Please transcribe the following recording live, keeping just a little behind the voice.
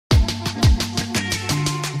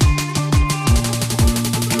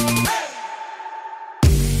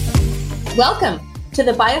Welcome to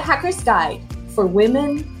the Biohacker's Guide for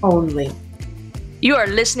Women Only. You are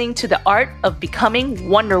listening to The Art of Becoming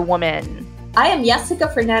Wonder Woman. I am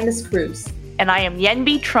Jessica Fernandez-Cruz. And I am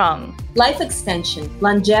Yenbi Trung. Life extension,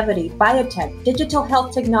 longevity, biotech, digital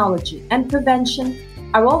health technology, and prevention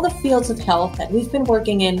are all the fields of health that we've been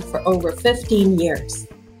working in for over 15 years.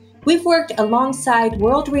 We've worked alongside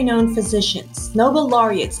world-renowned physicians, Nobel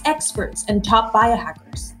laureates, experts, and top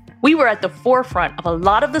biohackers. We were at the forefront of a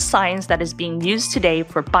lot of the science that is being used today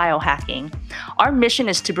for biohacking. Our mission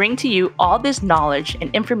is to bring to you all this knowledge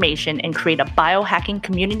and information and create a biohacking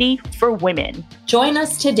community for women. Join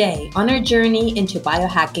us today on our journey into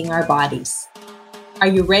biohacking our bodies. Are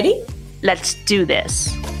you ready? Let's do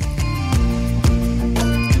this.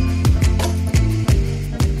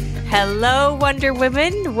 Hello, Wonder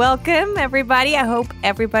Women. Welcome, everybody. I hope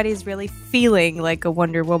everybody's really feeling like a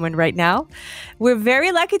Wonder Woman right now. We're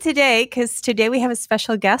very lucky today because today we have a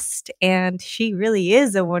special guest and she really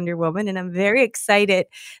is a Wonder Woman. And I'm very excited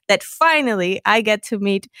that finally I get to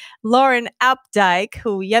meet Lauren Updyke,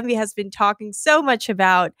 who Yenbi has been talking so much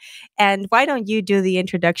about. And why don't you do the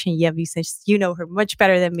introduction, Yenbi, since you know her much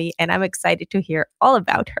better than me and I'm excited to hear all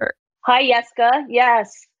about her. Hi, Jessica. Yes.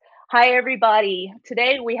 Hi, everybody.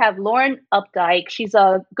 Today we have Lauren Updyke. She's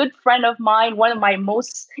a good friend of mine, one of my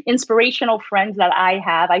most inspirational friends that I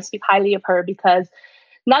have. I speak highly of her because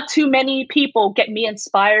not too many people get me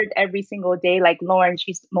inspired every single day like Lauren.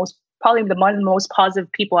 She's probably the one of the most positive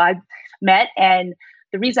people I've met. And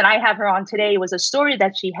the reason I have her on today was a story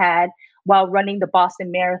that she had while running the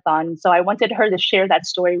Boston Marathon. So I wanted her to share that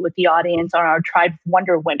story with the audience on our Tribe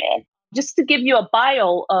Wonder Women. Just to give you a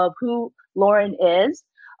bio of who Lauren is.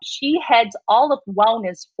 She heads all of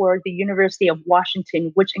wellness for the University of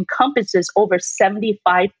Washington, which encompasses over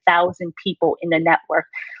 75,000 people in the network.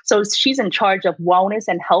 So she's in charge of wellness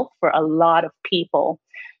and health for a lot of people.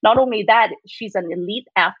 Not only that, she's an elite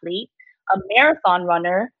athlete, a marathon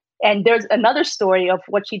runner, and there's another story of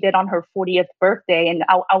what she did on her 40th birthday. And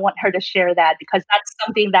I want her to share that because that's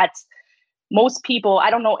something that's most people, I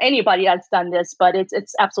don't know anybody that's done this, but it's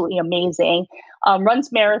absolutely amazing. Runs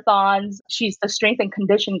marathons. She's the strength and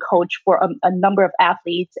condition coach for a number of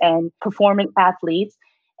athletes and performing athletes.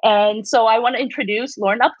 And so I want to introduce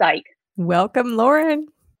Lauren Updyke. Welcome, Lauren.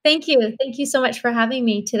 Thank you. Thank you so much for having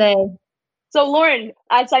me today. So Lauren,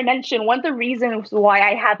 as I mentioned, one of the reasons why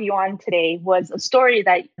I have you on today was a story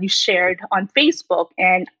that you shared on Facebook.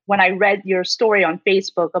 And when I read your story on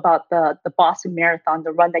Facebook about the Boston Marathon,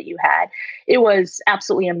 the run that you had, it was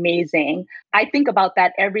absolutely amazing. I think about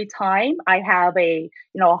that every time I have a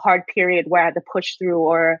hard period where I have to push through,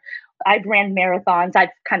 or I've ran marathons. I've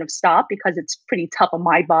kind of stopped because it's pretty tough on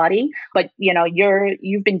my body. But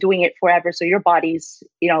you've been doing it forever, so your body's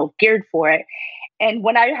geared for it. And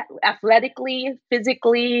when I athletically,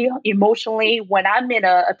 physically, emotionally, when I'm in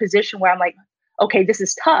a position where I'm like, okay, this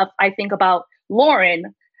is tough, I think about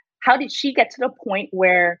Lauren. How did she get to the point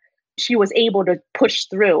where she was able to push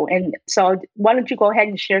through? And so why don't you go ahead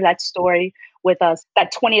and share that story with us,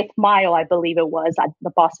 that 20th mile, I believe it was, at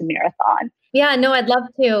the Boston Marathon. Yeah, no, I'd love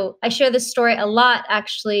to. I share this story a lot,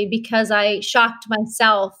 actually, because I shocked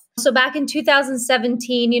myself. So back in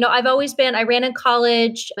 2017, I ran in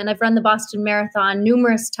college and I've run the Boston Marathon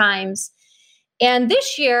numerous times. And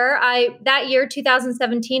this year,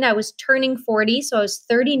 2017, I was turning 40. So I was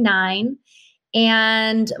 39.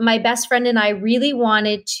 And my best friend and I really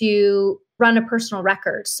wanted to run a personal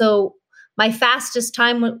record. So my fastest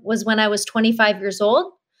time was when I was 25 years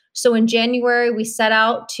old. So in January, we set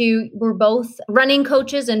out we're both running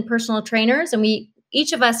coaches and personal trainers, and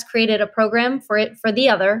each of us created a program for the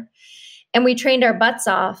other, and we trained our butts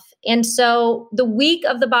off. And so the week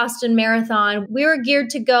of the Boston Marathon, we were geared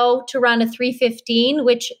to go to run a 3:15,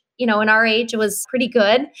 which, in our age, it was pretty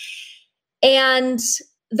good. And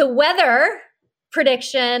the weather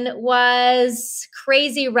prediction was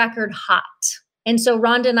crazy record hot. And so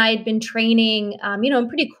Rhonda and I had been training, in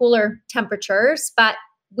pretty cooler temperatures, but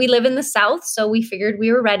we live in the South, so we figured we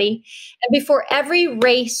were ready. And before every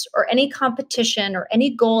race or any competition or any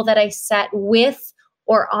goal that I set with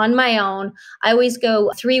or on my own, I always go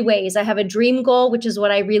three ways. I have a dream goal, which is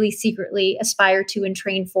what I really secretly aspire to and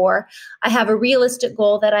train for. I have a realistic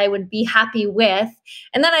goal that I would be happy with.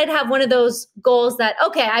 And then I'd have one of those goals that,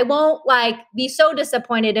 okay, I won't be so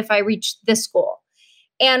disappointed if I reach this goal.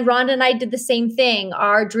 And Rhonda and I did the same thing.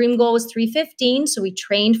 Our dream goal was 3:15. So we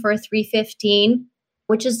trained for a 3:15,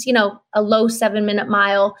 which is, a low 7-minute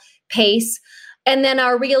mile pace. And then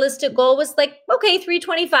our realistic goal was like, okay,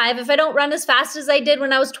 3:25. If I don't run as fast as I did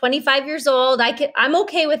when I was 25 years old, I'm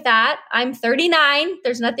okay with that. I'm 39.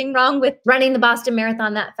 There's nothing wrong with running the Boston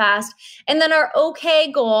Marathon that fast. And then our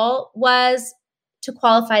okay goal was to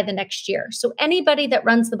qualify the next year. So anybody that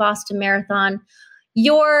runs the Boston Marathon,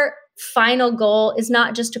 your final goal is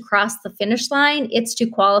not just to cross the finish line, it's to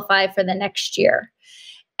qualify for the next year.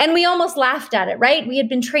 And we almost laughed at it, right? We had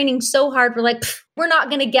been training so hard. We're like, we're not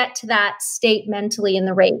going to get to that state mentally in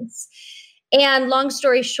the race. And long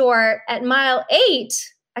story short, at mile 8,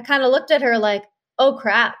 I kind of looked at her like, oh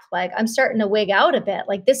crap, like I'm starting to wig out a bit.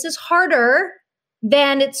 Like this is harder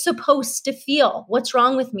than it's supposed to feel. What's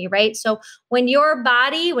wrong with me, right? So when your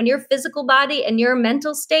body, when your physical body and your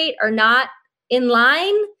mental state are not in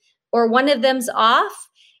line or one of them's off,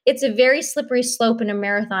 it's a very slippery slope in a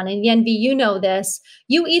marathon. And Yenvi, you know this.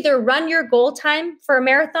 You either run your goal time for a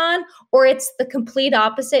marathon or it's the complete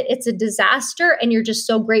opposite. It's a disaster and you're just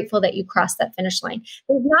so grateful that you crossed that finish line.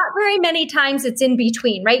 There's not very many times it's in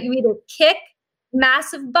between, right? You either kick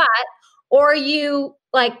massive butt or you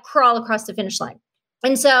like crawl across the finish line.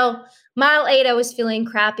 And so mile 8, I was feeling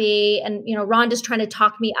crappy and, Rhonda's trying to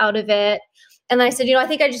talk me out of it. And I said, I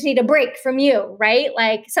think I just need a break from you, right?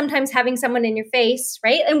 Like sometimes having someone in your face,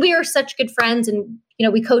 right? And we are such good friends and,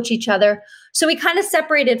 we coach each other. So we kind of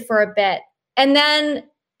separated for a bit. And then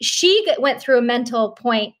she went through a mental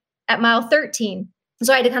point at mile 13.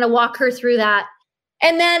 So I had to kind of walk her through that.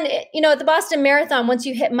 And then, at the Boston Marathon, once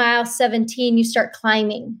you hit mile 17, you start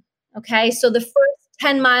climbing. Okay. So the first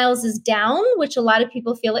 10 miles is down, which a lot of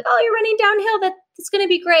people feel like, oh, you're running downhill. That's going to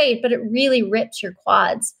be great. But it really rips your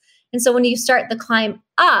quads. And so when you start the climb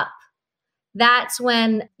up, that's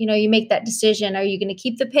when, you make that decision. Are you going to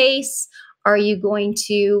keep the pace? Are you going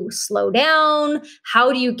to slow down?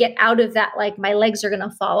 How do you get out of that, like my legs are going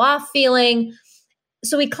to fall off feeling?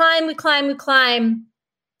 So we climb.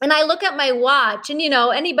 And I look at my watch and,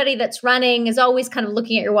 anybody that's running is always kind of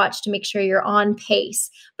looking at your watch to make sure you're on pace.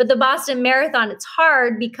 But the Boston Marathon, it's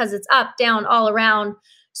hard because it's up, down, all around.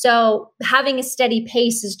 So having a steady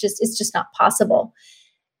pace is just not possible.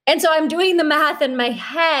 And so I'm doing the math in my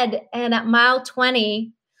head. And at mile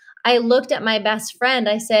 20, I looked at my best friend.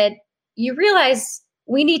 I said, you realize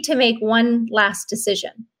we need to make one last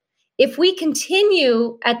decision. If we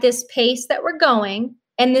continue at this pace that we're going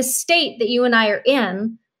and this state that you and I are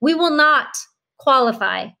in, we will not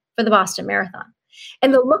qualify for the Boston Marathon.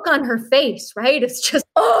 And the look on her face, right? It's just,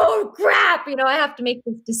 oh, crap. I have to make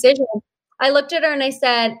this decision. I looked at her and I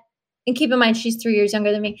said, and keep in mind, she's 3 years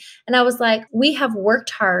younger than me. And I was like, we have worked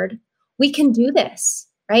hard. We can do this,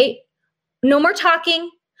 right? No more talking,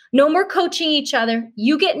 no more coaching each other.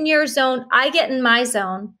 You get in your zone, I get in my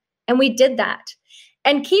zone. And we did that.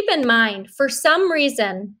 And keep in mind, for some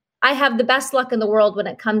reason, I have the best luck in the world when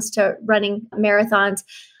it comes to running marathons.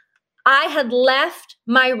 I had left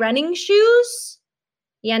my running shoes,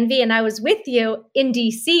 Yenvi, and I was with you in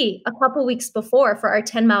DC a couple weeks before for our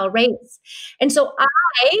 10-mile race. And so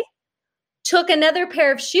I took another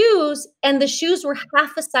pair of shoes and the shoes were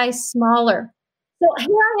half a size smaller. So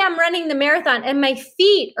here I am running the marathon and my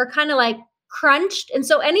feet are kind of like crunched. And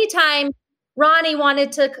so anytime Ronnie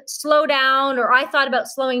wanted to slow down or I thought about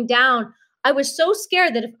slowing down, I was so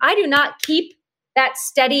scared that if I do not keep that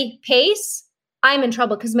steady pace, I'm in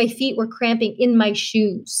trouble because my feet were cramping in my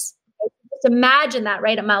shoes. Just imagine that,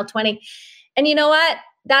 right, at mile 20. And you know what?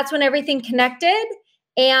 That's when everything connected.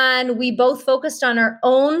 And we both focused on our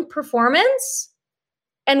own performance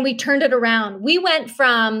and we turned it around. We went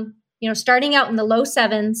from, starting out in the low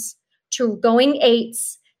 7s to going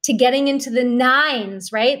 8s to getting into the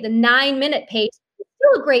 9s, right? The 9-minute pace.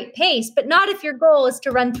 Still a great pace, but not if your goal is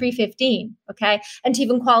to run 3:15, okay? And to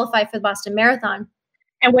even qualify for the Boston Marathon.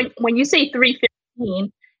 And when you say 3:15,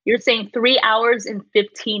 you're saying 3 hours and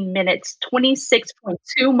 15 minutes,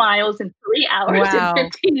 26.2 miles in 3 hours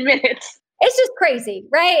and 15 minutes. It's just crazy,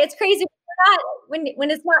 right? It's crazy when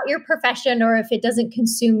it's not your profession or if it doesn't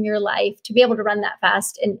consume your life, to be able to run that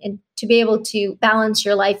fast and to be able to balance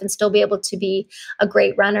your life and still be able to be a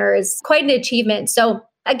great runner is quite an achievement. So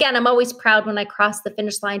again, I'm always proud when I cross the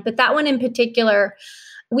finish line, but that one in particular,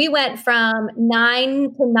 we went from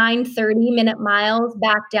 9 to 9:30-minute miles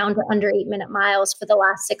back down to under 8-minute miles for the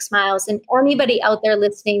last 6 miles. And anybody out there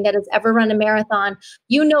listening that has ever run a marathon,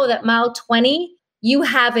 you know that mile 20, you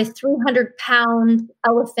have a 300-pound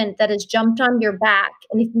elephant that has jumped on your back.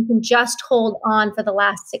 And if you can just hold on for the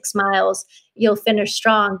last 6 miles, you'll finish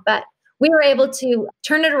strong. But we were able to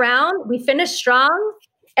turn it around. We finished strong.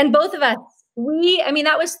 And both of us,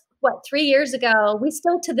 that was 3 years ago. We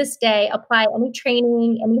still to this day apply any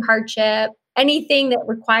training, any hardship, anything that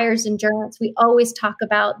requires endurance, we always talk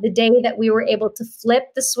about the day that we were able to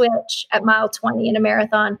flip the switch at mile 20 in a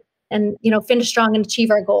marathon and, finish strong and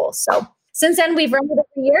achieve our goals. So since then, we've run it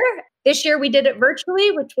every year. This year we did it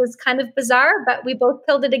virtually, which was kind of bizarre, but we both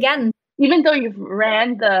killed it again. Even though you've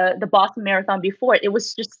ran the Boston Marathon before, it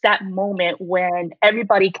was just that moment when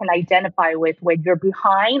everybody can identify with when you're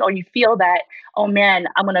behind or you feel that, oh man,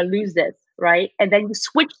 I'm going to lose this, right? And then you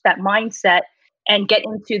switch that mindset and get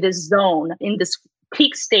into this zone, in this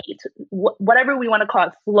peak state, whatever we want to call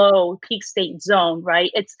it, flow, peak state zone, right?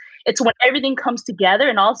 It's when everything comes together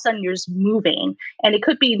and all of a sudden you're just moving. And it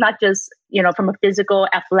could be not just, from a physical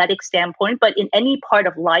athletic standpoint, but in any part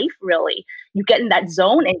of life, really, you get in that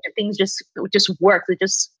zone and things just work. It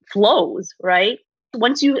just flows, right?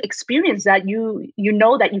 Once you experience that, you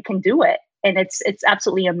know that you can do it. And it's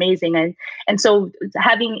absolutely amazing. And so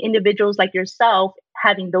having individuals like yourself,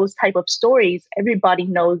 having those type of stories, everybody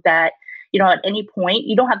knows that, at any point,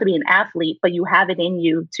 you don't have to be an athlete, but you have it in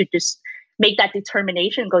you to just make that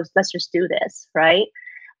determination, goes, let's just do this, right?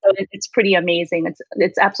 So it's pretty amazing.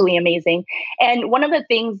 It's absolutely amazing. And one of the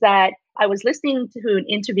things that I was listening to an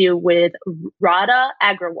interview with Radha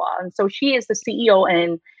Agrawal. And so she is the CEO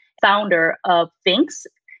and founder of Thinks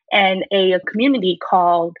and a community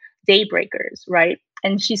called Daybreakers, right?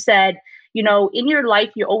 And she said, in your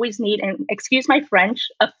life, you always need, and excuse my French,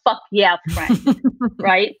 a fuck yeah friend,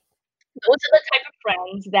 right? Those are the type of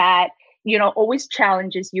friends that, always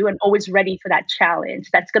challenges you and always ready for that challenge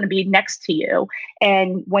that's going to be next to you.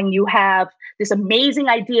 And when you have this amazing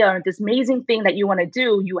idea or this amazing thing that you want to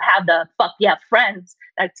do, you have the fuck yeah friends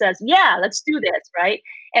that says, yeah, let's do this, right?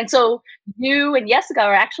 And so you and Jessica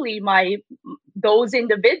are actually those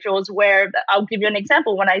individuals where I'll give you an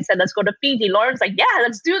example. When I said, let's go to Fiji, Lauren's like, yeah,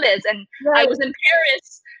 let's do this. And right. I was in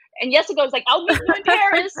Paris. And Jessica was like, I'll meet you in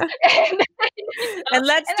Paris. And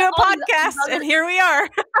let's do a podcast. And here we are.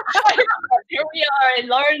 Here we are. And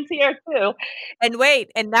Lauren's here too. And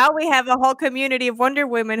wait, and now we have a whole community of Wonder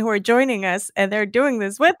Women who are joining us and they're doing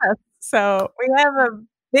this with us. So we have a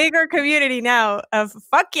bigger community now of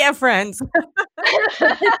fuck yeah friends.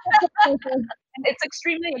 It's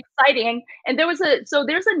extremely exciting. And there's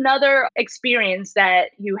another experience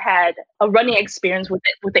that you had, a running experience with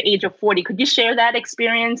the age of 40. Could you share that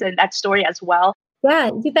experience and that story as well? Yeah,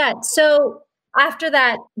 you bet. So after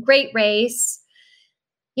that great race,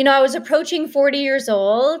 I was approaching 40 years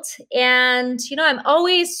old and, I'm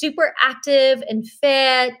always super active and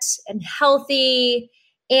fit and healthy.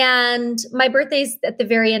 And my birthday's at the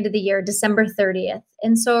very end of the year, December 30th.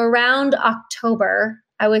 And so around October,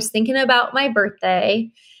 I was thinking about my birthday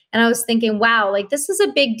and I was thinking, wow, this is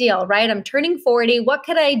a big deal, right? I'm turning 40. What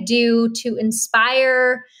could I do to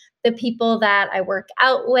inspire the people that I work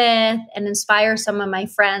out with and inspire some of my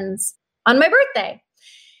friends on my birthday?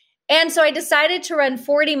 And so I decided to run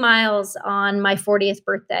 40 miles on my 40th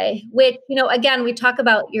birthday, which, again, we talk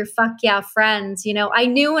about your fuck yeah friends. I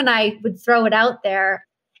knew when I would throw it out there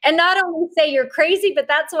and not only say you're crazy, but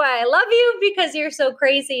that's why I love you because you're so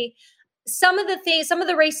crazy. Some of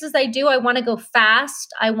the races I do, I want to go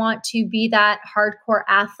fast. I want to be that hardcore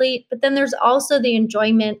athlete. But then there's also the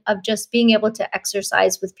enjoyment of just being able to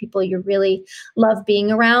exercise with people you really love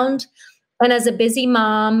being around. And as a busy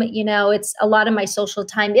mom, it's a lot of my social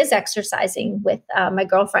time is exercising with my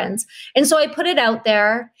girlfriends. And so I put it out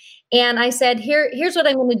there and I said, here's what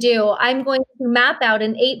I'm going to do. I'm going to map out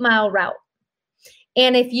an 8-mile route.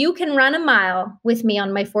 And if you can run a mile with me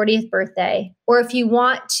on my 40th birthday, or if you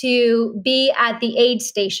want to be at the aid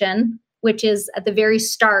station, which is at the very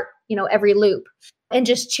start, every loop, and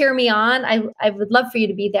just cheer me on, I would love for you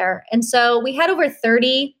to be there. And so we had over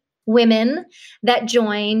 30 women that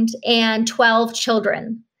joined and 12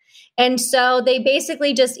 children. And so they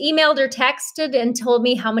basically just emailed or texted and told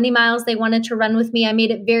me how many miles they wanted to run with me. I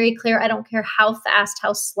made it very clear. I don't care how fast,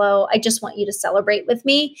 how slow. I just want you to celebrate with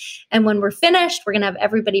me. And when we're finished, we're going to have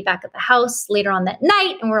everybody back at the house later on that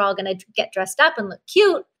night. And we're all going to get dressed up and look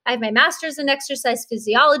cute. I have my master's in exercise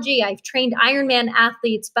physiology. I've trained Ironman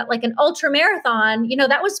athletes, but like an ultra marathon,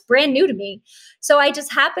 that was brand new to me. So I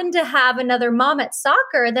just happened to have another mom at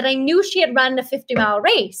soccer that I knew she had run a 50-mile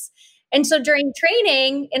race. And so during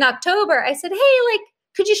training in October, I said, hey,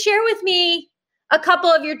 could you share with me a couple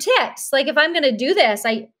of your tips? If I'm going to do this,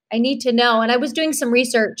 I need to know. And I was doing some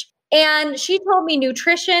research and she told me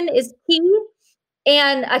nutrition is key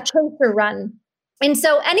and a chaser run. And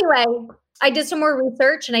so anyway, I did some more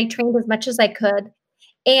research and I trained as much as I could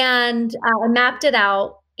and I mapped it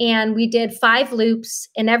out. And we did 5 loops.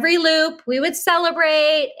 In every loop, we would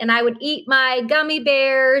celebrate and I would eat my gummy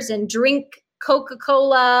bears and drink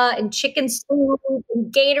Coca-Cola and chicken soup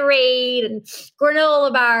and Gatorade and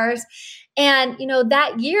granola bars. And,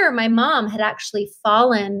 that year, my mom had actually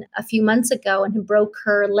fallen a few months ago and had broke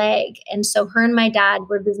her leg. And so her and my dad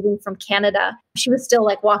were visiting from Canada. She was still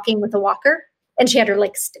like walking with a walker and she had her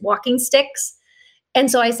like walking sticks. And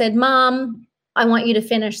so I said, Mom, I want you to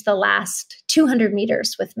finish the last 200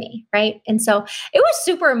 meters with me. Right. And so it was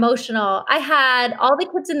super emotional. I had all the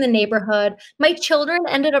kids in the neighborhood. My children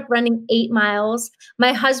ended up running 8 miles.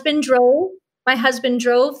 My husband drove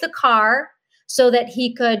the car so that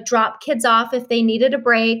he could drop kids off if they needed a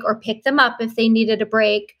break or pick them up if they needed a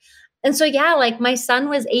break. And so, yeah, like my son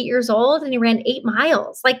was 8 years old and he ran 8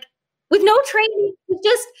 miles, like with no training. It was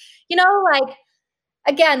just, like,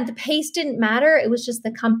 again, the pace didn't matter. It was just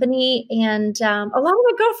the company. And a lot of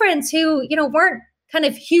my girlfriends who, weren't kind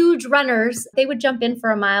of huge runners, they would jump in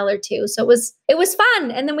for a mile or two. So it was fun.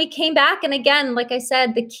 And then we came back. And again, like I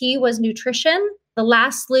said, the key was nutrition. The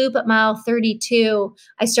last loop at mile 32,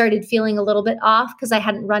 I started feeling a little bit off because I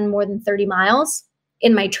hadn't run more than 30 miles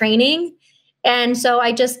in my training. And so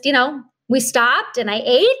I just, we stopped and I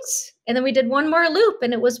ate and then we did one more loop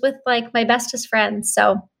and it was with like my bestest friends.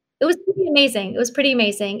 So it was pretty amazing. It was pretty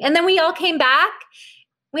amazing. And then we all came back.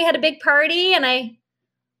 We had a big party and I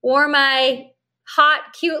wore my hot,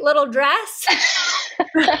 cute little dress.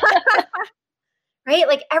 Right?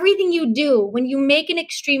 Like everything you do when you make an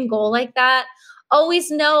extreme goal like that,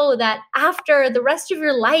 always know that after the rest of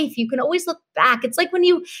your life, you can always look back. It's like when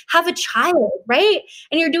you have a child, right?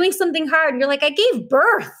 And you're doing something hard and you're like, I gave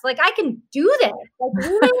birth. Like I can do this.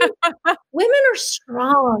 Like women are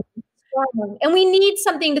strong. And we need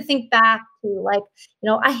something to think back to, like,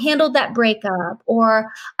 I handled that breakup,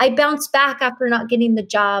 or I bounced back after not getting the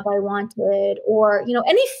job I wanted, or,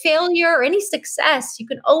 any failure or any success, you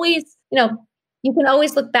can always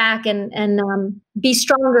look back and be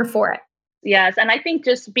stronger for it. Yes. And I think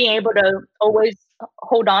just being able to always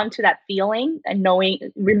hold on to that feeling and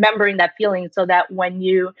remembering that feeling so that when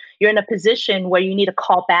you're in a position where you need to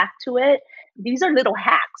call back to it, these are little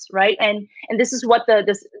hacks, right? And this is what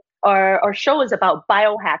our show is about,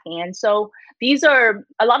 biohacking. And so these are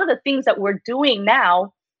a lot of the things that we're doing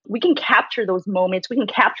now. We can capture those moments, we can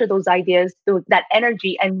capture those ideas, that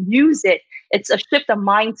energy, and use it. It's a shift of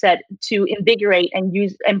mindset to invigorate and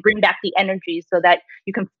use and bring back the energy so that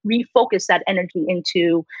you can refocus that energy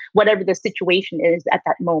into whatever the situation is at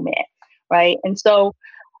that moment, right? And so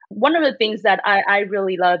one of the things that I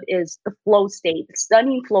really love is the flow state,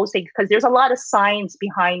 studying flow state, because there's a lot of science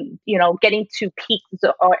behind, getting to peak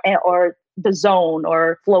or the zone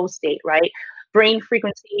or flow state, right? Brain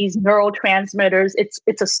frequencies, neurotransmitters.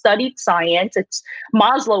 It's a studied science.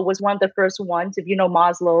 Maslow was one of the first ones, if you know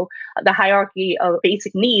Maslow, the hierarchy of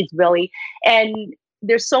basic needs, really. And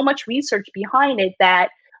there's so much research behind it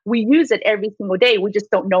that we use it every single day. We just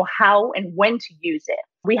don't know how and when to use it.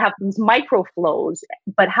 We have these micro flows,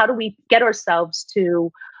 but how do we get ourselves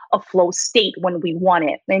to a flow state when we want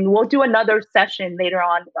it? And we'll do another session later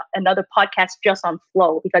on, another podcast just on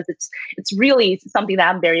flow, because it's really something that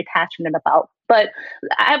I'm very passionate about. But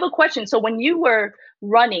I have a question. So when you were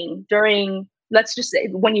running during, let's just say,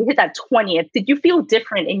 when you hit that 20th, did you feel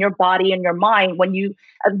different in your body and your mind when you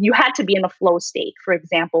had to be in a flow state? For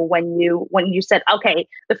example, when you said, okay,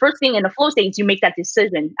 the first thing in the flow state is you make that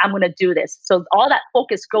decision, I'm going to do this. So all that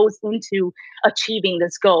focus goes into achieving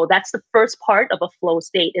this goal. That's the first part of a flow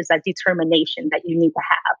state, is that determination that you need to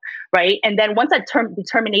have, right? And then once that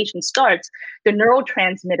determination starts, the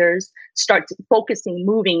neurotransmitters start focusing,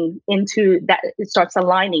 moving into that. It starts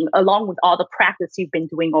aligning along with all the practice you've been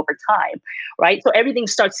doing over time, right? So everything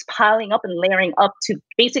starts piling up and layering up to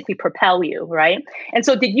basically propel you, right? And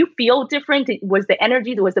so did you feel different? Was the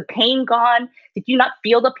energy, was the pain gone? Did you not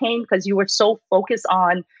feel the pain because you were so focused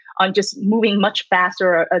on just moving much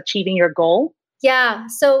faster or achieving your goal? Yeah.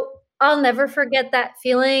 So I'll never forget that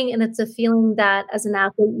feeling. And it's a feeling that as an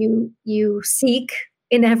athlete, you seek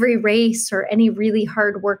in every race or any really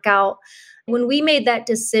hard workout. When we made that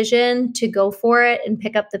decision to go for it and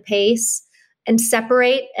pick up the pace and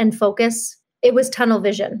separate and focus, it was tunnel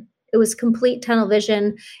vision. It was complete tunnel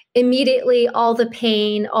vision. Immediately, all the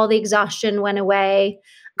pain, all the exhaustion went away,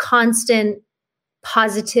 constant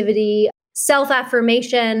positivity,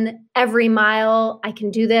 self-affirmation every mile. I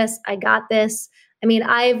can do this. I got this. I mean,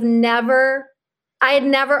 I had never,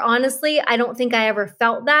 honestly, I don't think I ever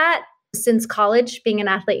felt that since college, being an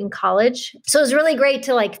athlete in college. So it was really great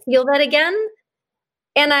to feel that again.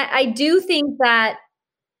 And I do think that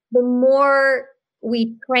the more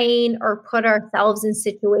we train or put ourselves in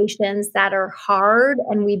situations that are hard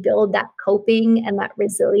and we build that coping and that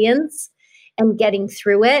resilience and getting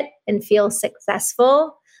through it and feel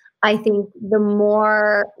successful, I think the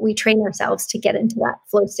more we train ourselves to get into that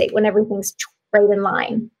flow state when everything's right in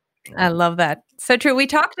line. I love that. So true. We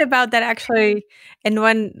talked about that actually in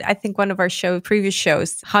I think one of our previous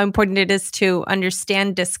shows, how important it is to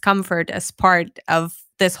understand discomfort as part of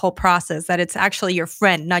this whole process, that it's actually your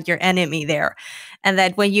friend, not your enemy there. And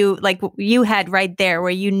that when you, like you had right there,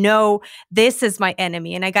 where this is my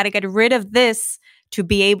enemy and I got to get rid of this to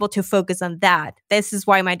be able to focus on that. This is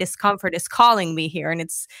why my discomfort is calling me here and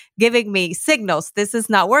it's giving me signals. This is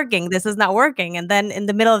not working. This is not working. And then in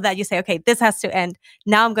the middle of that, you say, okay, this has to end.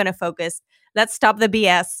 Now I'm going to focus. Let's stop the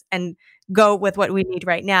BS and go with what we need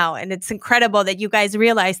right now. And it's incredible that you guys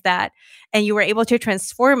realized that and you were able to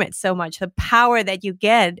transform it so much. The power that you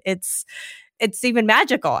get, it's even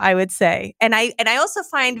magical, I would say. And I also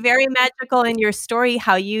find very magical in your story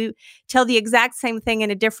how you tell the exact same thing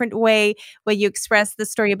in a different way when you express the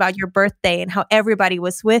story about your birthday and how everybody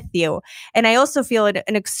was with you. And I also feel an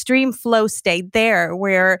extreme flow state there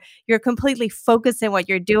where you're completely focused on what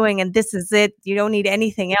you're doing and this is it. You don't need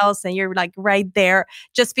anything else. And you're like right there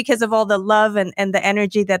just because of all the love and the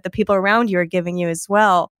energy that the people around you are giving you as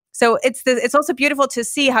well. So it's also beautiful to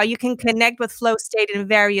see how you can connect with flow state in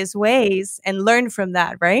various ways and learn from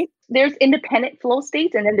that, right? There's independent flow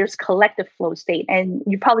states and then there's collective flow state. And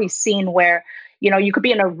you've probably seen where, you could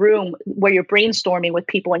be in a room where you're brainstorming with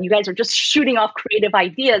people and you guys are just shooting off creative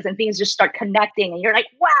ideas and things just start connecting and you're like,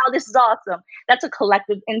 wow, this is awesome. That's a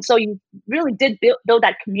collective. And so you really did build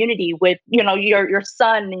that community with, your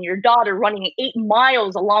son and your daughter running 8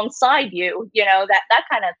 miles alongside you, that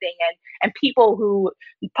kind of thing. And people who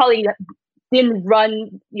probably didn't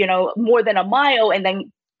run, more than a mile and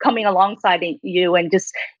then coming alongside you and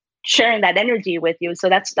just sharing that energy with you. So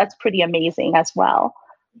that's pretty amazing as well.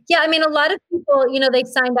 Yeah. I mean, a lot of people, they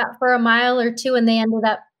signed up for a mile or 2 and they ended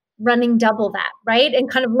up running double that, right? And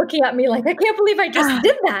kind of looking at me like, I can't believe I just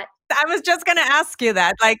did that. I was just going to ask you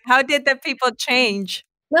that. Like, how did the people change?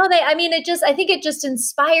 No, I think it just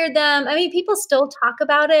inspired them. I mean, people still talk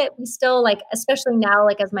about it. We still especially now,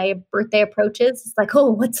 as my birthday approaches, it's like,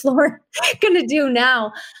 oh, what's Lauren going to do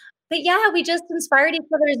now? But yeah, we just inspired each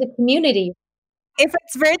other as a community. If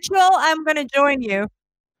it's virtual, I'm going to join you.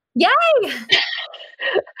 Yay!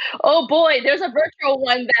 Oh boy, there's a virtual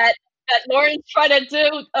one that Lauren's trying to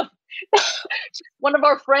do. One of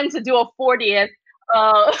our friends to do a 40th.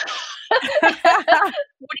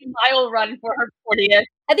 40-mile run for her 40th.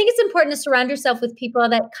 I think it's important to surround yourself with people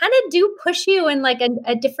that kind of do push you in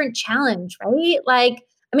a different challenge, right?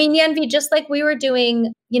 Yanvi, just like we were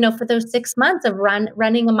doing, for those 6 months of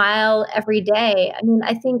running a mile every day. I mean,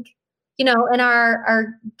 I think, and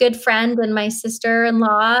our good friend and my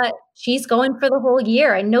sister-in-law, she's going for the whole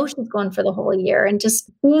year. I know she's going for the whole year. And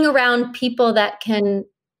just being around people that can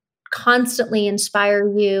constantly inspire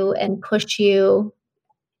you and push you,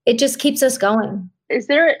 it just keeps us going. Is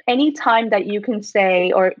there any time that you can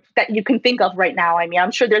say or that you can think of right now? I mean,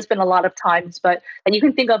 I'm sure there's been a lot of times, but that you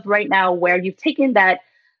can think of right now where you've taken that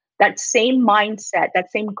same mindset,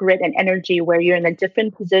 that same grit and energy where you're in a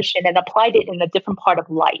different position and applied it in a different part of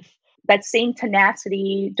life. That same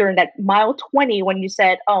tenacity during that mile 20 when you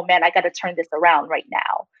said, oh man, I got to turn this around right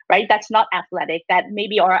now, right? That's not athletic. That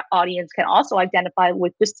maybe our audience can also identify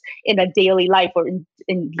with just in a daily life or in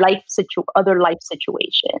other life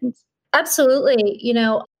situations. Absolutely.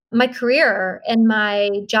 My career and my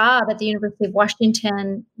job at the University of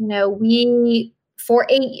Washington, we, for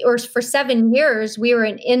 7 years, we were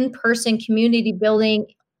an in-person community building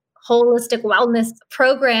holistic wellness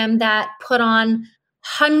program that put on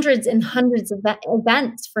hundreds and hundreds of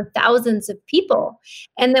events for thousands of people.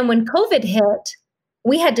 And then when COVID hit,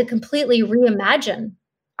 we had to completely reimagine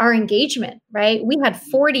our engagement, right? We had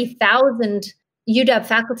 40,000 UW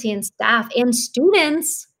faculty and staff and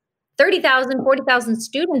students, 30,000, 40,000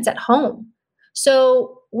 students at home.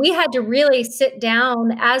 So we had to really sit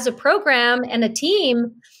down as a program and a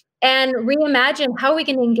team and reimagine how we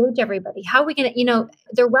can engage everybody, how we can,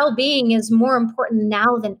 their well-being is more important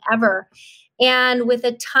now than ever. And with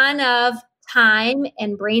a ton of time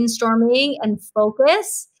and brainstorming and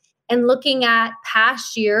focus and looking at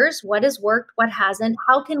past years, what has worked, what hasn't,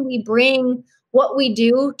 how can we bring what we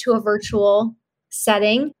do to a virtual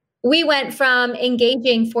setting? We went from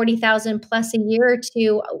engaging 40,000 plus a year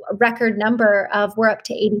to a record number of, we're up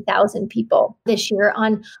to 80,000 people this year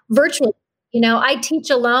on virtual. I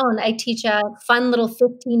teach alone. I teach a fun little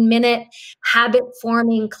 15-minute habit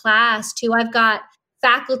forming class too. I've got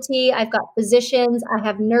faculty, I've got physicians, I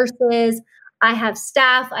have nurses, I have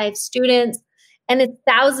staff, I have students. and it's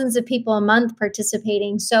thousands of people a month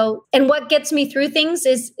participating. So, and what gets me through things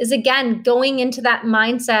is again, going into that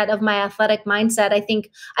mindset of my athletic mindset. I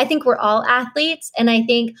think we're all athletes. And I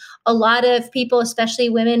think a lot of people, especially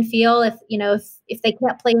women, feel if they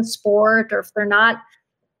can't play a sport, or if they're not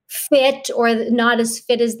fit or not as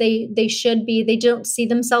fit as they should be, they don't see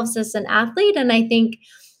themselves as an athlete. And I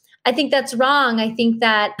think that's wrong. I think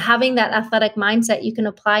that having that athletic mindset you can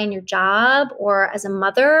apply in your job or as a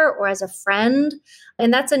mother or as a friend.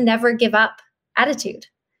 And that's a never give up attitude,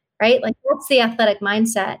 right? Like that's the athletic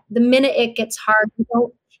mindset. The minute it gets hard,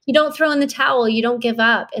 you don't throw in the towel, you don't give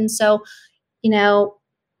up. And so,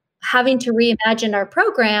 having to reimagine our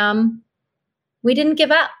program, we didn't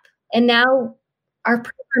give up. And now our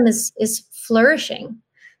program is flourishing,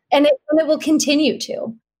 and it will continue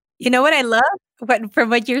to. You know what I love from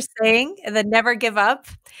what you're saying, the never give up,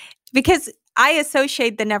 because I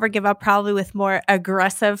associate the never give up probably with more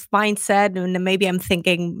aggressive mindset. And maybe I'm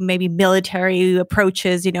thinking maybe military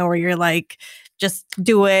approaches, where you're like, just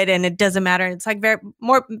do it and it doesn't matter. It's like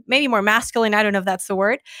maybe more masculine. I don't know if that's the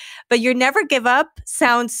word, but your never give up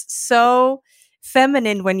sounds so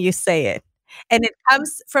feminine when you say it. And it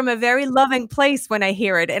comes from a very loving place when I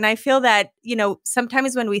hear it. And I feel that,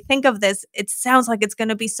 sometimes when we think of this, it sounds like it's going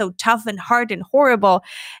to be so tough and hard and horrible.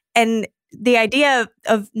 And the idea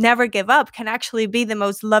of never give up can actually be the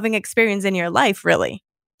most loving experience in your life, really.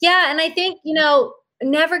 Yeah. And I think,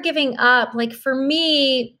 never giving up, like for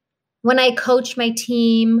me, when I coach my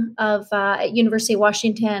team at University of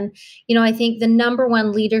Washington, I think the number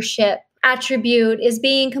one leadership attribute is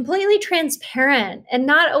being completely transparent and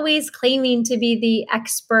not always claiming to be the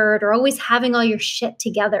expert or always having all your shit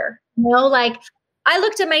together. Like I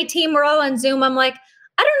looked at my team, we're all on Zoom. I'm like,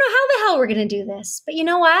 I don't know how the hell we're going to do this, but you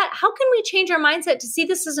know what? How can we change our mindset to see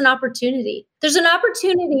this as an opportunity? There's an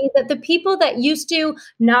opportunity that the people that used to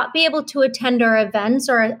not be able to attend our events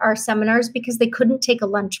or our seminars because they couldn't take a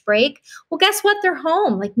lunch break. Well, guess what? They're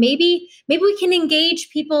home. Like maybe we can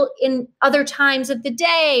engage people in other times of the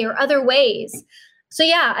day or other ways. So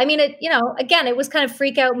yeah, I mean, again, it was kind of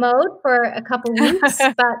freak out mode for a couple of weeks,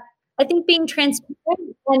 but I think being transparent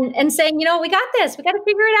and saying, we got this, we got to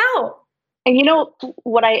figure it out. And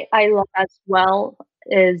what I love as well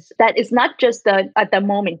is that it's not just at the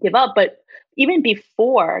moment give up, but even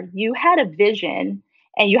before you had a vision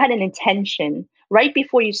and you had an intention right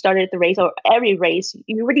before you started the race or every race,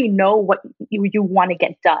 you already know what you want to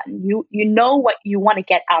get done. You know what you want to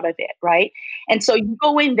get out of it, right? And so you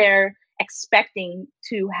go in there expecting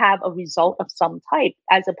to have a result of some type,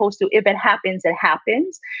 as opposed to if it happens, it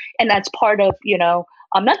happens. And that's part of,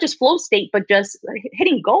 not just flow state, but just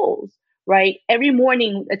hitting goals. Right. Every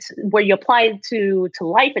morning, it's where you apply it to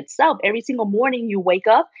life itself. Every single morning you wake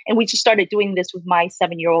up, and we just started doing this with my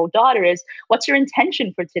 7-year-old daughter is, what's your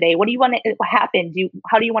intention for today? What do you want to happen?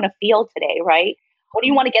 How do you want to feel today? Right. What do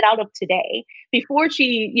you want to get out of today? Before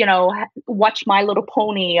she, watched My Little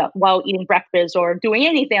Pony while eating breakfast or doing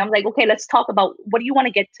anything, I'm like, okay, let's talk about what do you want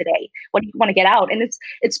to get today? What do you want to get out? And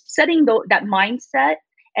it's setting that mindset,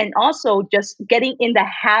 and also just getting in the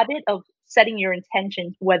habit of setting your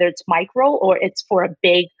intention, whether it's micro or it's for a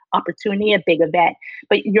big opportunity, a big event.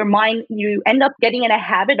 But your mind, you end up getting in a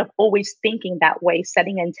habit of always thinking that way,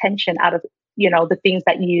 setting intention out of, the things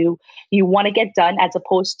that you want to get done, as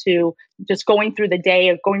opposed to just going through the day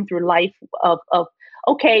or going through life of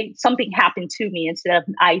okay, something happened to me instead of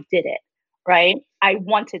I did it, right? I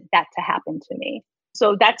wanted that to happen to me.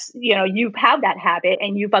 So that's, you've had that habit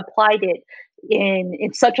and you've applied it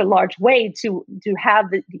in such a large way to have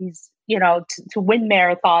these, to win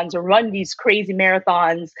marathons or run these crazy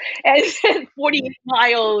marathons and 48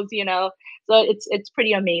 miles, so it's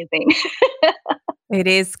pretty amazing. It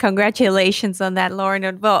is. Congratulations on that,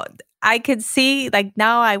 Lauren. Well, I could see, like,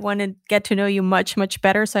 now I want to get to know you much, much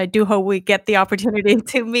better. So I do hope we get the opportunity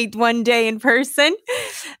to meet one day in person.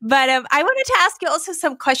 But I wanted to ask you also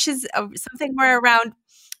some questions, something more around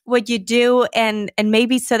what you do, and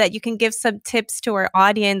maybe so that you can give some tips to our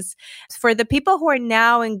audience for the people who are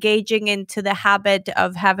now engaging into the habit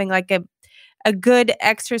of having like a good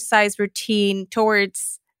exercise routine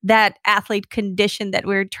towards that athlete condition that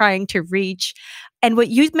we're trying to reach. And what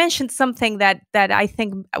you mentioned, something that I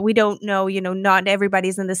think we don't know, not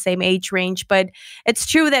everybody's in the same age range, but it's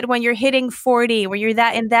true that when you're hitting 40, when you're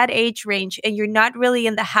in that age range and you're not really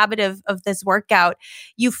in the habit of this workout,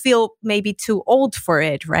 you feel maybe too old for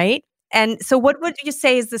it, right? And so what would you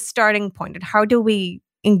say is the starting point, and how do we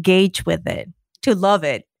engage with it to love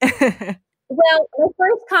it? Well, the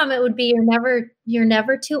first comment would be you're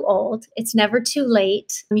never too old. It's never too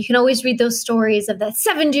late. You can always read those stories of that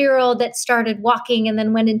 70-year-old that started walking and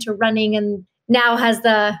then went into running and now has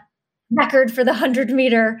the record for the 100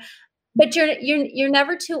 meter. But you're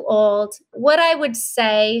never too old. What I would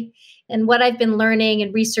say, and what I've been learning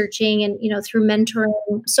and researching, and through mentoring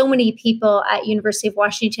so many people at University of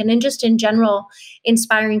Washington, and just in general,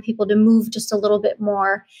 inspiring people to move just a little bit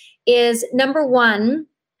more, is number one,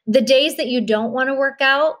 the days that you don't want to work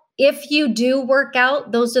out. If you do work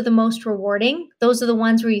out, those are the most rewarding. Those are the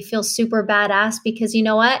ones where you feel super badass because you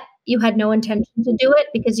know what? You had no intention to do it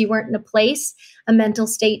because you weren't in a place, a mental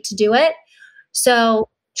state to do it. So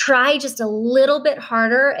try just a little bit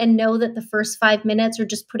harder and know that the first 5 minutes or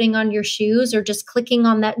just putting on your shoes or just clicking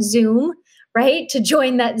on that Zoom, right, to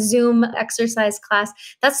join that Zoom exercise class.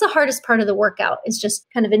 That's the hardest part of the workout, is just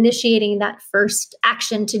kind of initiating that first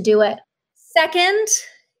action to do it. Second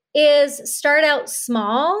is start out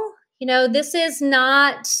small. This is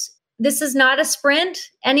not a sprint.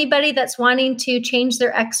 Anybody that's wanting to change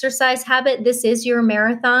their exercise habit, this is your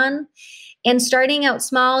marathon. And starting out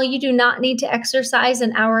small, you do not need to exercise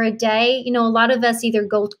an hour a day. A lot of us either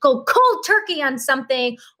go cold turkey on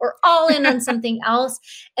something or all in on something else.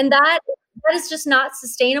 And that is just not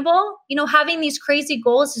sustainable. Having these crazy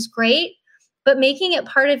goals is great, but making it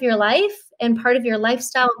part of your life and part of your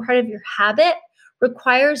lifestyle and part of your habit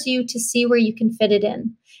requires you to see where you can fit it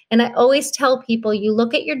in. And I always tell people, you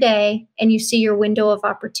look at your day and you see your window of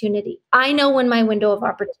opportunity. I know when my window of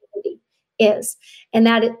opportunity is, and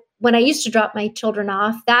when I used to drop my children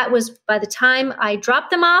off, that was by the time I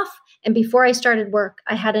dropped them off and before I started work,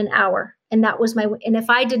 I had an hour. And that was and if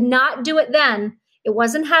I did not do it then, it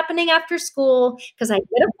wasn't happening after school because I'd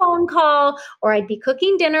get a phone call or I'd be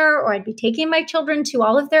cooking dinner or I'd be taking my children to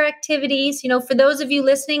all of their activities. For those of you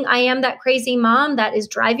listening, I am that crazy mom that is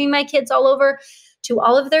driving my kids all over to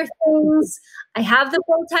all of their things. I have the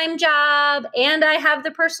full-time job and I have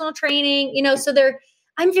the personal training, so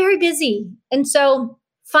I'm very busy. And so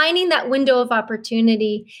finding that window of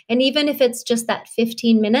opportunity, and even if it's just that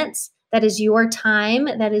 15 minutes, that is your time,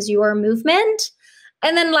 that is your movement.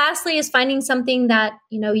 And then lastly is finding something that,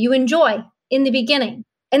 you enjoy in the beginning.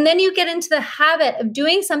 And then you get into the habit of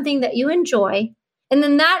doing something that you enjoy. And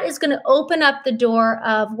then that is going to open up the door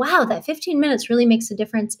of, wow, that 15 minutes really makes a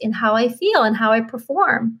difference in how I feel and how I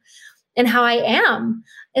perform and how I am.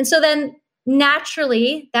 And so then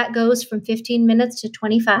naturally that goes from 15 minutes to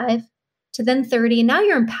 25 to then 30. And now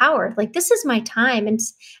you're empowered. Like, this is my time. And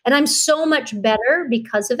I'm so much better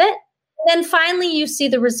because of it. And then finally you see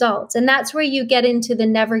the results. And that's where you get into the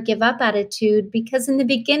never give up attitude, because in the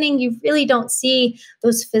beginning, you really don't see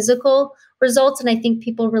those physical results. And I think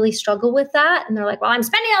people really struggle with that. And they're like, well, I'm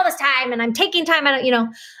spending all this time and I'm taking time out,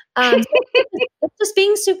 it's just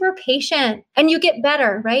being super patient, and you get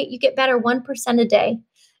better, right? You get better 1% a day.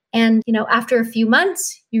 And, after a few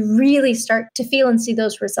months, you really start to feel and see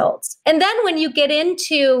those results. And then when you get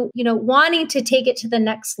into, wanting to take it to the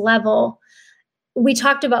next level, we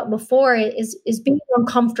talked about before is being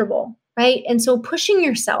uncomfortable, right? And so pushing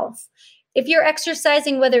yourself. If you're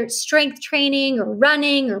exercising, whether it's strength training or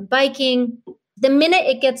running or biking, the minute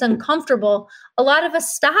it gets uncomfortable, a lot of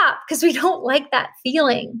us stop because we don't like that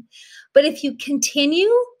feeling. But if you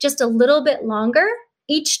continue just a little bit longer,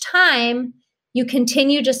 each time you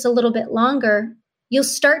continue just a little bit longer, you'll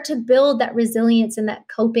start to build that resilience and that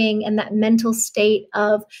coping and that mental state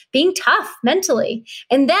of being tough mentally.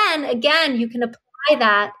 And then again, you can apply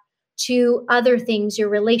that to other things, your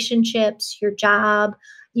relationships, your job,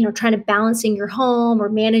 trying to balancing your home or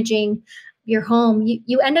managing your home.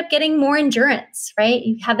 You end up getting more endurance, right?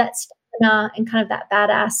 You have that stamina and kind of that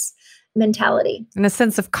badass mentality. And a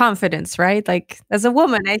sense of confidence, right? Like, as a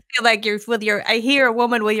woman, I feel like I hear a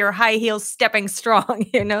woman with your high heels stepping strong,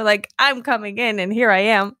 like, I'm coming in and here I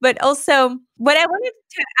am. But also what I wanted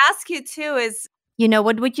to ask you too is,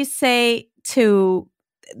 what would you say to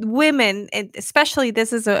women, and especially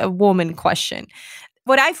this is a woman question.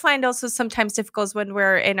 What I find also sometimes difficult is when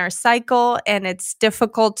we're in our cycle and it's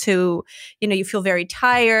difficult to, you feel very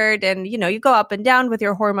tired and, you go up and down with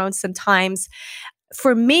your hormones sometimes.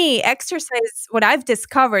 For me, exercise, what I've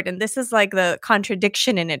discovered, and this is like the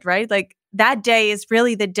contradiction in it, right? Like, that day is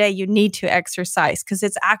really the day you need to exercise because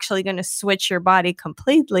it's actually going to switch your body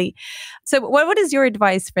completely. So what is your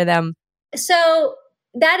advice for them? So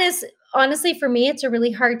that is, honestly, for me, it's a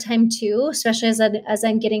really hard time too, especially as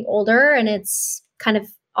I'm getting older and it's kind of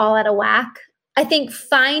all out of whack. I think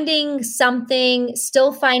finding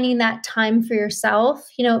that time for yourself,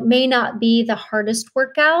 may not be the hardest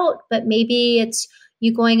workout, but maybe it's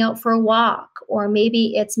you going out for a walk, or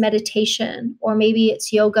maybe it's meditation, or maybe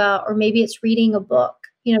it's yoga, or maybe it's reading a book,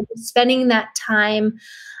 spending that time.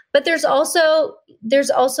 But there's also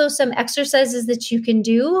some exercises that you can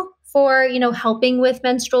do for, helping with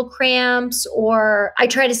menstrual cramps, or I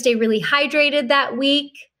try to stay really hydrated that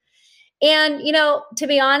week. And, to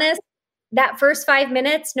be honest, that first 5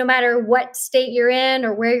 minutes, no matter what state you're in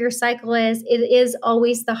or where your cycle is, it is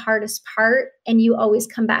always the hardest part, and you always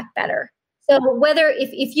come back better. So whether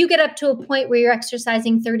if you get up to a point where you're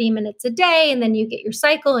exercising 30 minutes a day and then you get your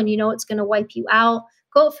cycle and it's going to wipe you out,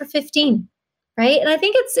 go for 15, right? And I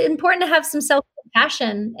think it's important to have some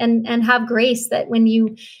self-compassion and have grace that when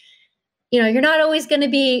you're not always going to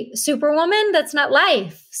be superwoman. That's not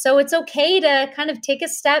life. So it's okay to kind of take a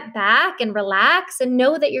step back and relax and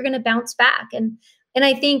know that you're going to bounce back. And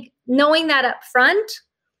I think knowing that up front,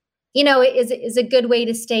 is a good way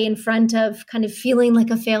to stay in front of kind of feeling like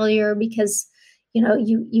a failure because,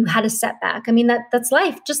 you had a setback. I mean, that's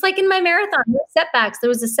life. Just like in my marathon, there were setbacks. There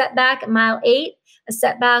was a setback at mile 8, a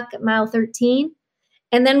setback at mile 13,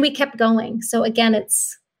 and then we kept going. So again,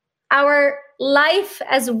 it's our life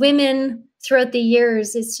as women throughout the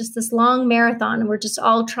years. It's just this long marathon, and we're just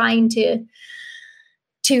all trying to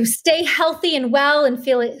stay healthy and well and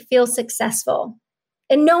feel successul.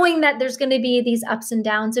 And knowing that there's going to be these ups and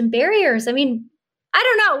downs and barriers. I mean, I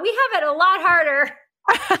don't know. We have it a lot harder.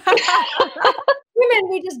 Women,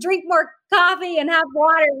 we just drink more coffee and have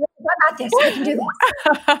water. I got this. I can do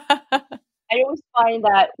this. I always find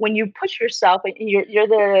that when you push yourself, you're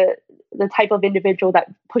the type of individual that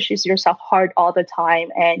pushes yourself hard all the time,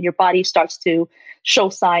 and your body starts to show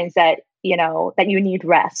signs that that you need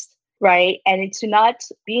rest, right? And it's not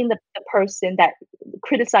being the person that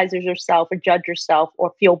criticizes yourself or judge yourself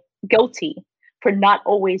or feel guilty for not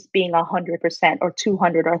always being 100% or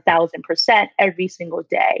 200 or 1,000% every single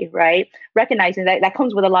day, right? Recognizing that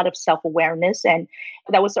comes with a lot of self-awareness. And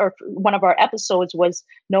that was one of our episodes was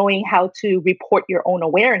knowing how to report your own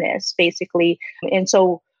awareness, basically. And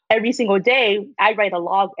so every single day, I write a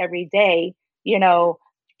log every day,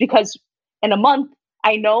 because in a month,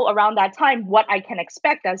 I know around that time what I can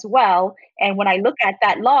expect as well. And when I look at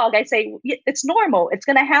that log, I say, it's normal. It's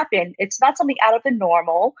going to happen. It's not something out of the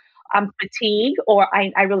normal. I'm fatigued, or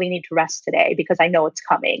I really need to rest today because I know it's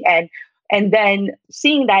coming. And then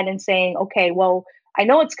seeing that and saying, okay, well, I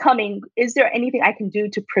know it's coming. Is there anything I can do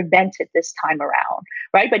to prevent it this time around?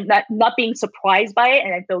 Right. But not being surprised by it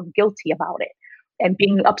and I feel guilty about it and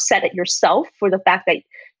being upset at yourself for the fact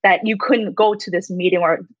that you couldn't go to this meeting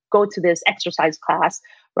or go to this exercise class,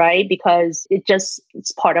 right? Because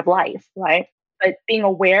it's part of life, right? But being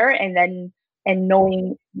aware and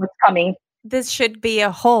knowing what's coming. This should be a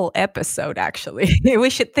whole episode, actually. We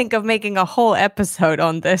should think of making a whole episode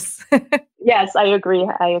on this. Yes, I agree.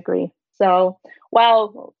 So,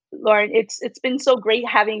 well, Lauren, it's been so great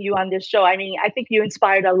having you on this show. I mean, I think you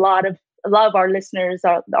inspired a lot of our listeners,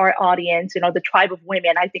 our audience, the tribe of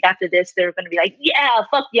women. I think after this, they're going to be like, yeah,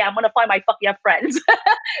 fuck yeah, I'm going to find my fuck yeah friends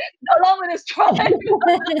along with this tribe.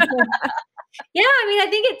 Yeah, I mean, I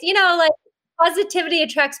think it's, like positivity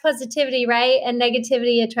attracts positivity, right? And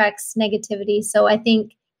negativity attracts negativity. So I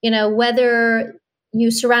think, whether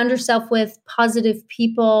you surround yourself with positive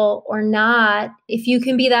people or not, if you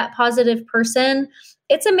can be that positive person,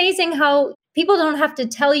 it's amazing how people don't have to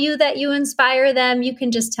tell you that you inspire them. You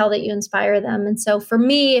can just tell that you inspire them. And so for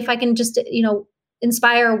me, if I can just,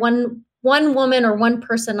 inspire one woman or one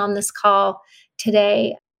person on this call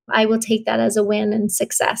today, I will take that as a win and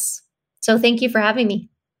success. So thank you for having me.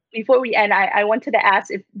 Before we end, I wanted to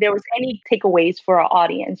ask if there was any takeaways for our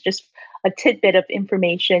audience, just a tidbit of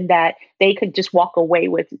information that they could just walk away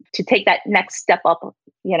with to take that next step up,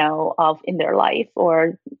 in their life,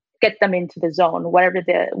 or get them into the zone,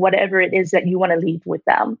 whatever it is that you want to leave with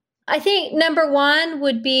them. I think number one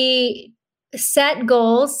would be set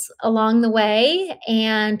goals along the way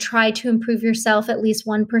and try to improve yourself at least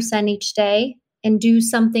 1% each day, and do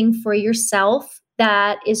something for yourself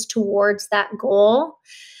that is towards that goal.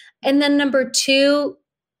 And then number two,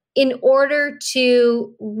 in order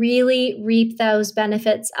to really reap those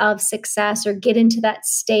benefits of success or get into that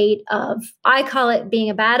state of, I call it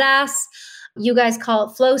being a badass. You guys call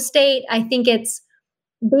it flow state. I think it's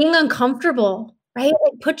being uncomfortable, right?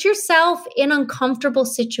 Like put yourself in uncomfortable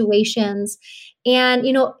situations and,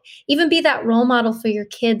 even be that role model for your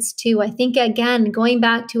kids too. I think, again, going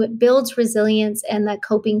back to it builds resilience and that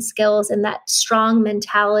coping skills and that strong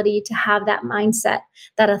mentality to have that mindset,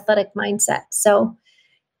 that athletic mindset. So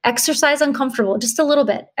exercise uncomfortable just a little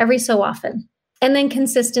bit every so often. And then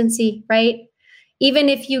consistency, right? Even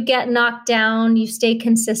if you get knocked down, you stay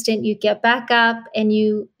consistent, you get back up, and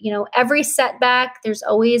every setback, there's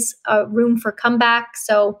always a room for comeback.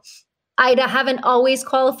 So I haven't always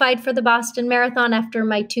qualified for the Boston Marathon after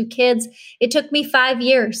my 2 kids. It took me 5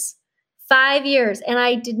 years. 5 years. And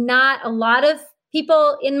I did not, a lot of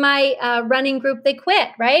people in my running group, they quit,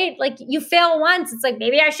 right? Like you fail once, it's like,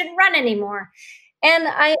 maybe I shouldn't run anymore. And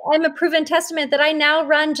I'm a proven testament that I now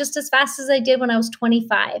run just as fast as I did when I was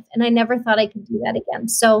 25. And I never thought I could do that again.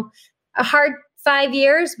 So a hard 5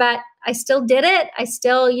 years, but I still did it. I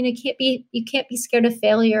still, you can't be scared of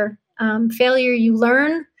failure. Failure, you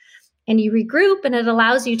learn and you regroup, and it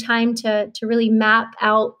allows you time to really map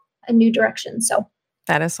out a new direction. So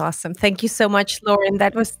that is awesome. Thank you so much, Lauren.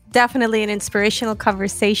 That was definitely an inspirational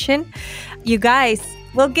conversation. You guys,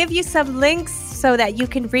 we'll give you some links so that you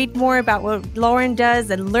can read more about what Lauren does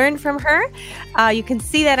and learn from her. You can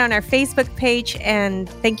see that on our Facebook page. And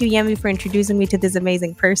thank you, Yemi, for introducing me to this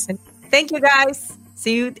amazing person. Thank you, guys.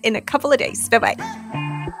 See you in a couple of days. Bye-bye.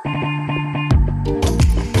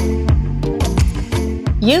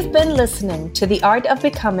 You've been listening to The Art of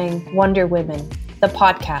Becoming Wonder Women, the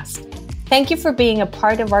podcast. Thank you for being a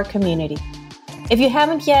part of our community. If you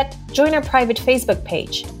haven't yet, join our private Facebook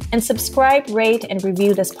page and subscribe, rate, and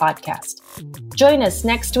review this podcast. Join us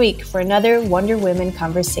next week for another Wonder Women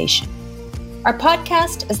conversation. Our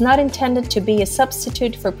podcast is not intended to be a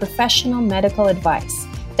substitute for professional medical advice,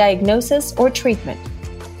 diagnosis, or treatment.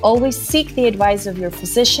 Always seek the advice of your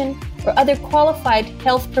physician or other qualified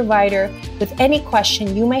health provider with any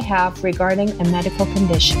question you may have regarding a medical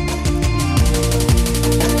condition.